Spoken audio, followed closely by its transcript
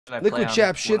Liquid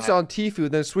Chap shits on Tfue,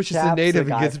 then switches to Chap's native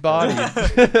the and guy gets for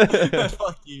bodied.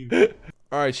 Fuck you.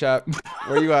 Alright, Chap.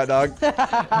 Where you at, dog?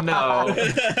 No.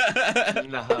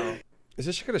 No. Is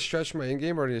this gonna stretch my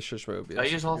in-game or do I need to stretch my OBS? I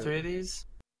use all three of these.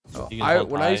 Oh, You can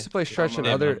when I used to play Yeah, stretch in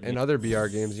I'm other BR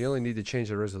games, you only need to change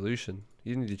the resolution.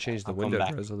 You need to change the I'll come window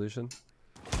back. resolution.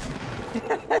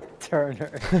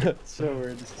 Turner. So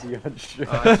weird to see on stream.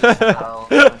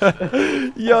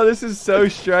 Yo, this is so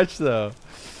stretched though.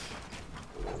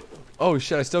 Oh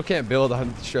shit, I still can't build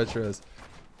on stretch res.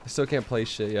 I still can't play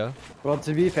shit, yeah? Well,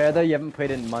 to be fair though, you haven't played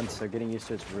in months, so getting used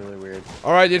to it's really weird.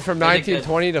 Alright, dude, from I think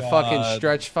 1920 to fucking God.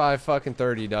 stretch 5 fucking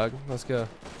 30, dog. Let's go.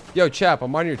 Yo, Chap,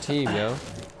 I'm on your team, yo.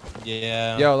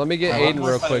 Yeah. Yo, let me get Alright, Aiden one more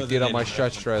real fight quick, with dude, on my Aiden,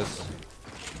 stretch res.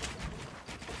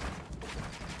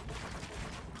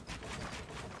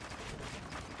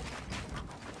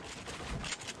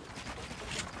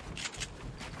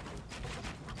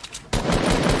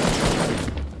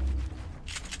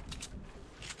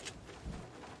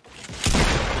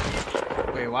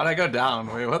 Wait, why'd I go down?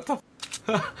 Wait, what the?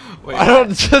 Wait, I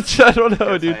don't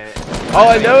know, dude. All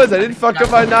I know is I didn't fuck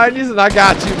up my 90s and I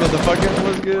got you, motherfucker.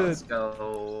 What's good? Let's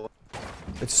go.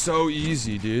 It's so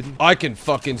easy, dude. I can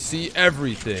fucking see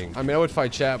everything. I mean, I would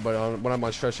fight chat, but when I'm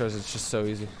on stretch res, it's just so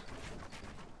easy.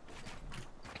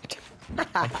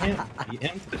 I can't beat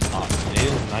him to the top. It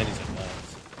is 90s and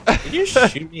lows. Did you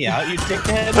shoot me out, you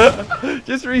dickhead?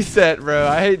 Just reset, bro.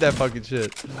 I hate that fucking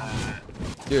shit.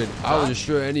 Dude, I will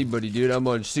destroy anybody, dude. I'm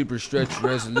on super stretch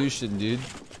resolution, dude.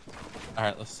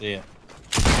 Alright, let's see it.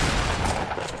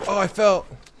 Oh, I fell.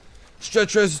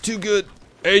 Stretch res is too good.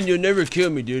 And you'll never kill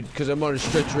me, dude, because I'm on a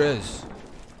stretch res.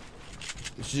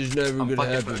 This is never I'm gonna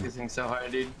fucking happen. focusing so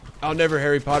hard, dude. I'll never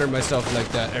Harry Potter myself like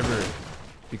that, ever.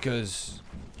 Because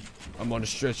I'm on a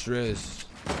stretch res.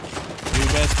 You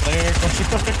best player?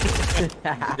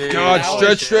 Dude, God, that was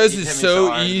stretch shit. res He is hit me so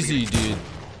hard. easy, dude.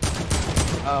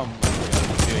 Oh my god,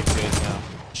 I'm doing good now.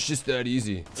 It's just that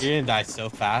easy. You're gonna die so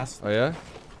fast. Oh, yeah?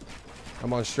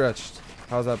 I'm on stretched.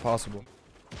 How's that possible?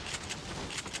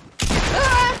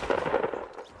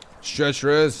 Stretch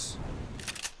res.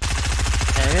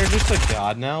 And you're just a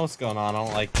god now? What's going on? I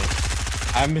don't like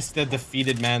this. I missed the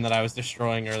defeated man that I was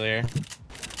destroying earlier.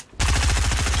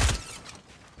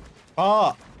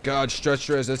 Oh! God, stretch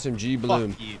res SMG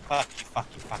balloon. Fuck you, fuck you, fuck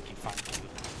you, fuck you, fuck you.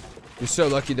 You're so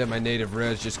lucky that my native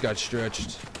res just got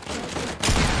stretched.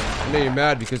 I know you're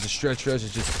mad because the stretch res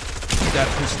is just that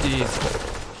pristine.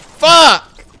 Fuck!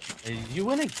 Did you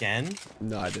win again?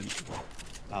 No, I didn't.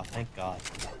 Oh, thank god.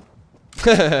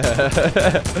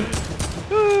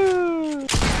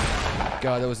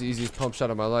 God, that was the easiest pump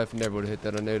shot of my life. I never would have hit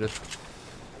that on native.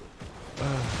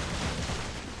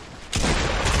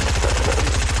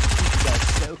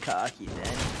 So cocky,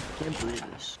 man. Can't believe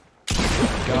this.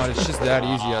 God, it's just that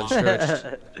easy on stretched.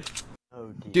 Oh,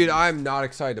 Dude, I'm not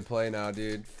excited to play now,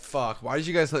 dude. Fuck. Why did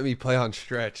you guys let me play on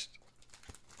stretched?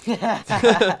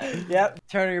 Yep,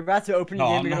 Turner, you're about to open your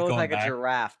No, game. I'm You're gonna not look going like back. a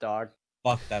giraffe, dog.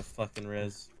 Fuck that fucking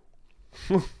Riz.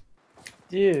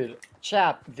 Dude,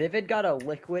 Chap, Vivid got a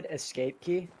liquid escape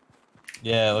key.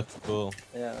 Yeah, it looks cool.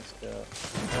 Yeah, let's go.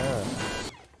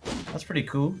 That's pretty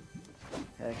cool.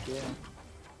 Heck yeah.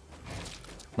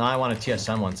 Now I want a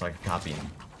TSM one so I can copy him.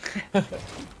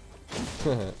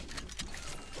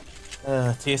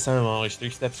 TSM I'm always 3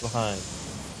 steps behind.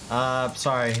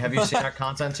 Sorry, have you seen our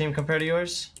content team compared to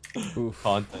yours? Oof.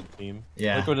 Content team.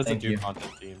 Yeah, Liquid doesn't thank do you.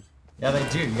 content teams. Yeah, they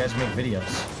do. You guys make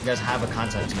videos. You guys have a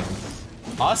content team.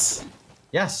 Us?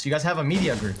 Yes, you guys have a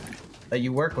media group that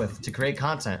you work with to create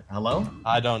content. Hello?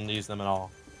 I don't use them at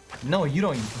all. No, you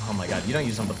don't. Oh my god, you don't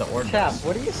use them, but the org Chap, does.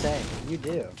 what are you saying? You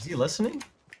do. Is he listening?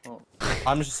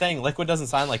 I'm just saying, Liquid doesn't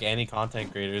sound like any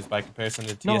content creators by comparison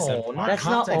to No, TSM. not That's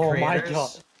not. content Oh my creators. god.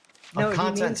 A No, he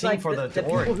content means team like for the the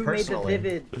people org, who made the personally.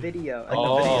 Vivid video. Like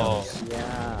Oh. the videos.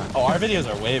 Yeah. Oh, our videos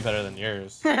are way better than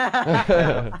yours.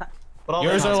 But all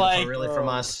Yours the are content's like- really from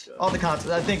us. All the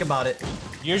content. Think about it.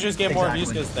 Yours just get more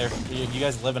views Exactly. because you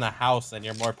guys live in a house and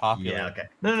you're more popular. Yeah. Okay.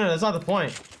 No, that's not the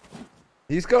point.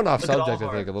 He's going off Look at all subject, of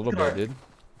I think, a our- little look at bit, dude.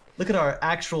 Look at our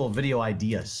actual video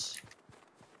ideas.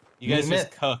 You guys Meet just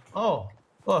Myth. cook. Oh,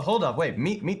 hold up, wait.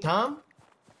 Meet Tom?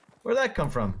 Where'd that come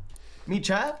from? Meet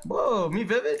Chap? Whoa, meet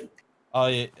Vivid? Oh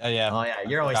yeah, yeah. Oh yeah,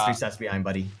 you're always forgot. 3 steps behind,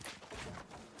 buddy.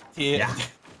 Yeah.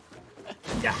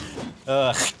 Yeah.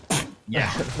 Ugh.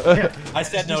 Yeah. Yeah. I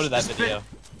said no to that Just video.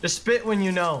 Just spit when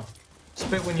you know.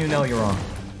 Spit when you know you're wrong.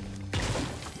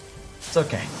 It's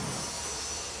okay.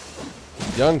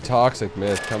 Young toxic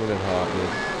myth coming in hot,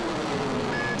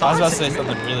 dude. I was about to say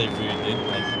something really rude, dude.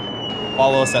 Like,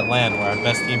 follow us at LAN, where our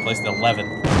best team placed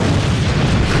 11th.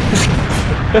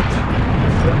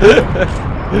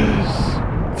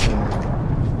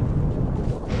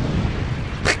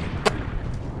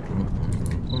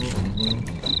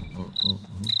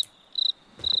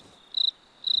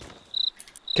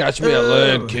 Catch me at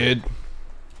land, kid.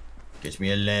 Catch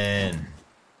me a land.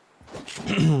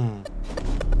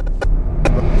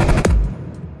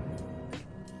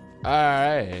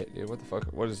 Alright, dude, what the fuck?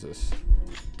 What is this?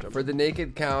 For the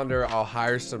naked calendar, I'll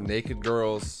hire some naked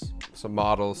girls, some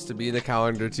models to be in the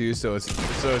calendar too, so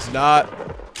it's not,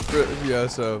 yeah,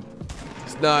 so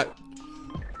it's not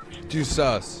too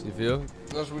sus. You feel?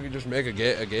 Unless we could just make a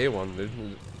gay one, dude.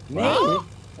 Me?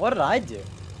 What did I do?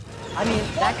 I mean,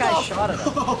 that guy shot at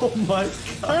him. Oh my god.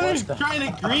 Turner's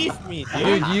trying to grief me, dude.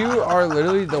 Dude, you are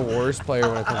literally the worst player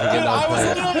when it comes to getting on I was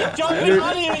planet. literally jumping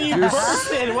on you and you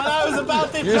bursted when I was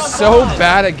about to You're jump so on.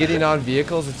 bad at getting on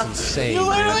vehicles, it's insane. You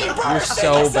literally Dude. bursted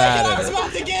You're so the bad second I at was it.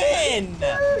 about to get in.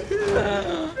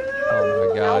 Oh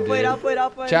my god, dude. I'll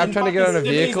wait. Chap trying to get on a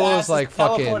vehicle is like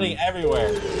fucking teleporting everywhere.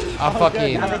 a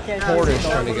fucking Now they can't tortoise do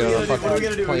it. trying to get on a What are we fucking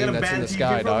gonna do? We're plane gonna that's in ban the TP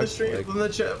sky, from dog. the stream, Like, from the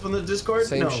chat, from the Discord?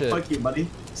 Same No, shit. fuck you, buddy.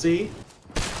 See?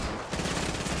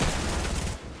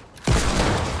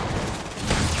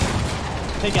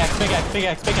 Pickaxe.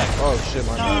 oh shit,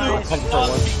 my Dude, I pumped him for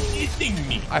one. kidding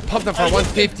me. I pumped him for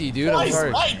 150, dude. I'm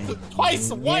sorry.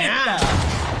 Twice white. Yeah.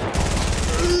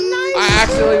 I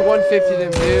accidentally 150'd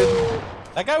him, dude.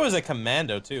 That guy was a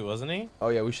commando too, wasn't he? Oh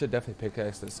yeah, we should definitely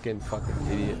pickaxe that skin fucking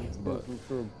idiot. But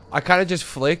I kind of just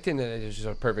flicked and then it was just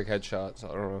a perfect headshot. So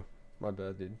I don't know. My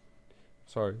bad, dude.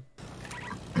 Sorry.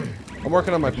 I'm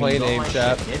working on my plane aim,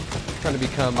 Chap. Trying to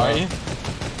become Are you?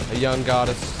 a young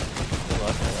goddess.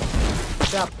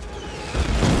 Chap.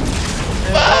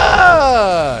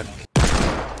 Fuck!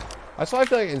 That's why I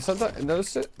feel like in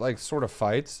those like sort of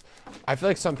fights, I feel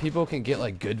like some people can get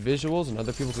like good visuals and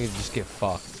other people can just get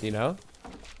fucked, you know?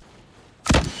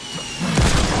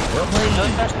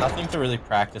 There's nothing to really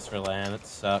practice for LAN. It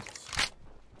sucks.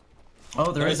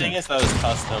 Oh, there Everything isn't. is those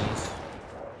customs.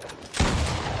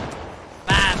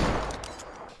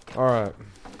 Alright.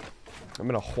 I'm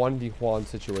in a 1v1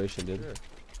 situation, dude.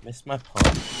 Missed my pump.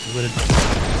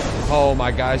 Oh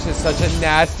my gosh, it's such a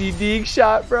nasty deke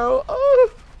shot, bro.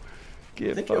 Oh. I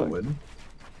Get think fucked. it would.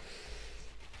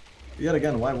 You got a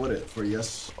gun, why would it? For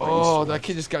yes. Oh, that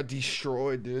kid just got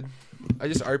destroyed, dude. I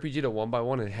just RPG'd a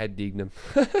 1x1 and head deegned him.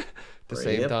 At the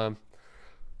same Yep. time.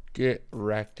 Get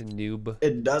wrecked, noob.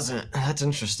 It doesn't. That's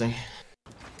interesting.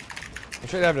 I'm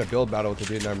trying to have a build battle with the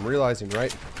dude, and I'm realizing,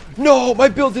 right? No, my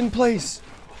build's in place.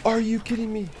 Are you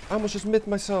kidding me? I almost just missed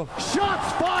myself.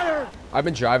 Shots fired! I've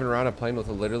been driving around a plane with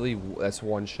a literally that's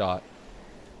one shot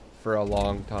for a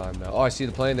long time now. Oh, I see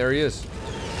the plane. There he is.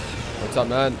 What's up,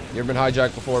 man? You ever been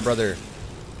hijacked before, brother?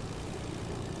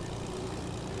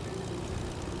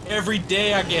 Every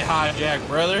day I get hijacked,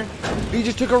 brother. He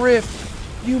just took a rift.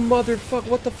 You motherfucker.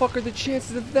 What the fuck are the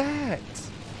chances of that?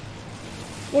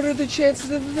 What are the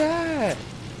chances of that?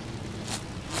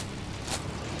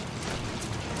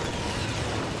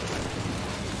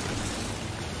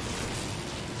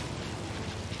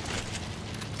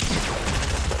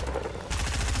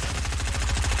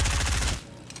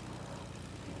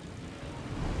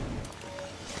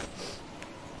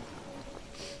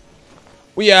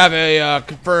 We have a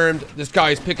confirmed. This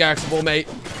guy is pickaxeable, mate.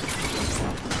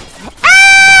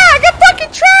 Ah! I got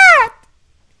fucking trapped.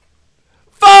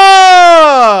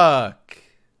 Fuck!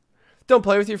 Don't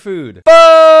play with your food.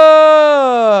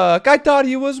 Fuck! I thought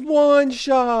he was one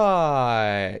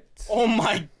shot. Oh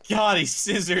my god, he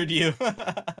scissored you.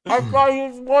 I thought he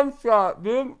was one shot,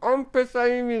 dude. I'm pissed I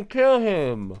didn't even kill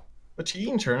him. What you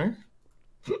eating, Turner?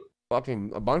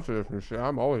 Fucking a bunch of different shit.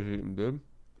 I'm always eating, dude.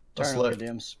 What's Turn left?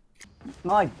 DMs.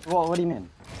 No, like, well, what do you mean?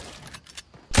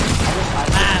 I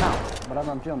just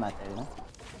whatever I'm feeling that day, you know?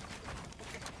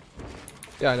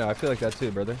 Yeah, I know. I feel like that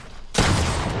too, brother.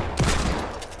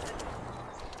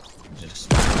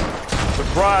 Just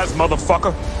Surprise,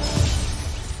 motherfucker!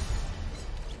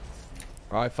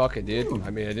 All right, fuck it, dude. I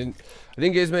mean, I didn't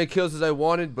get as many kills as I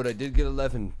wanted, but I did get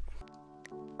 11.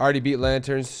 I already beat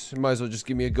lanterns. Might as well just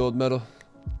give me a gold medal.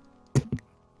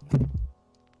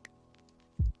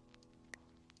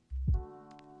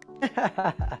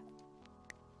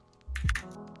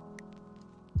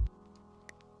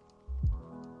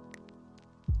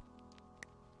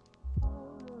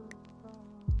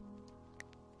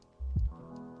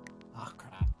 Oh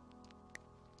crap.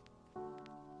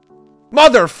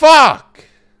 Motherfuck!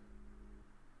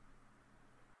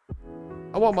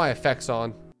 I want my effects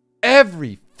on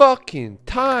every fucking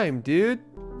time, dude.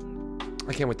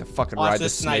 I can't wait to fucking Watch ride the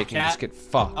this snipe, snake and just cat. get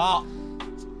fucked. Oh,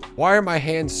 Why are my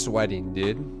hands sweating,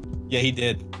 dude? yeah, he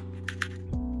did.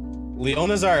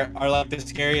 Leonas are like the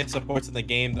scariest supports in the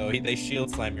game, though. They shield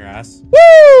slam your ass.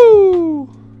 Woo!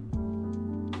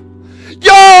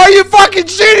 Yo, are you fucking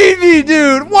shitting me,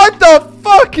 dude? What the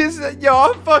fuck is that? Yo,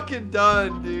 I'm fucking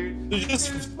done, dude.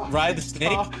 Just ride the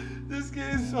snake. This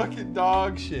game is fucking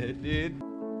dog shit, dude.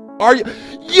 Are you?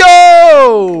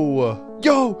 Yo!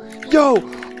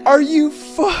 Are you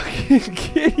fucking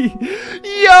kidding?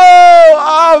 Yo!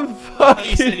 I'm fucking.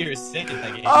 You said you were sick at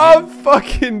that game. I'm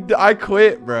fucking. I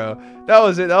quit, bro. That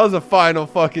was it. That was a final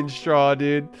fucking straw,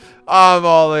 dude. I'm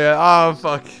all in. I'm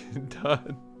fucking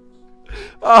done.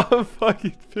 I'm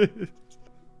fucking pissed.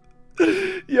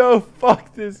 Yo,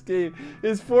 fuck this game.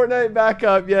 Is Fortnite back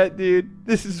up yet, dude?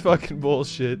 This is fucking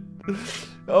bullshit.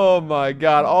 Oh my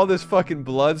god. All this fucking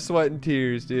blood, sweat, and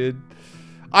tears, dude.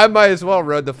 I might as well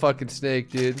run the fucking snake,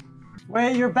 dude.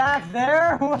 Wait, you're back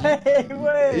there?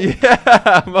 Wait.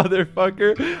 Yeah,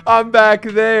 motherfucker. I'm back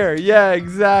there. Yeah,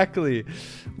 exactly.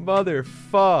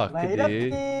 Motherfuck, Lay the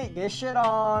dude. feet, get shit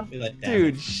on.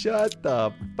 Dude, shut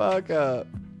the fuck up.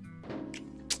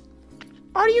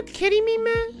 Are you kidding me,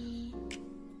 man?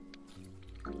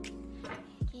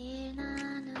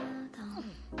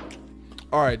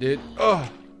 Alright, dude. Ugh.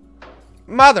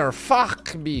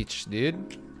 Motherfuck beach,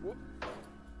 dude.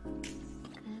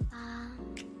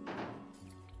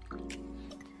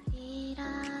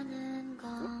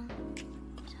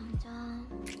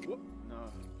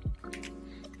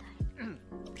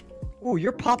 Ooh,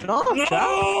 you're popping off, Chap.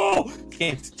 No! This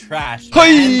game's trash.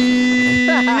 Hey!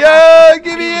 Yeah,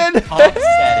 give me in. Top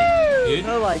setting, dude. You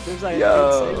know, like, there's like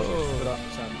Yo. a good section put on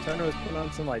some. Turner was putting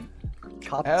on some like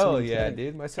cop. Hell yeah,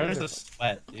 dude. My Turner's settings a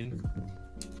sweat, dude.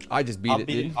 I just beat I'll it,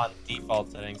 beat dude. it on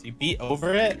default settings. You beat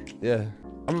over it? Yeah.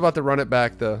 I'm about to run it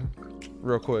back, though.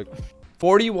 Real quick.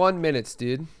 41 minutes,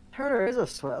 dude. Turner is a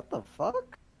sweat. What the fuck?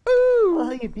 Ooh. How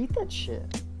the hell you beat that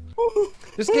shit?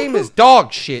 This game is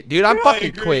dog shit, dude. I'm Yeah, I fucking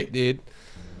agree. quit, dude.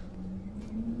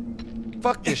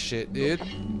 Fuck this shit, dude.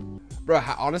 Bro,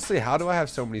 honestly, how do I have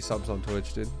so many subs on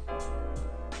Twitch, dude?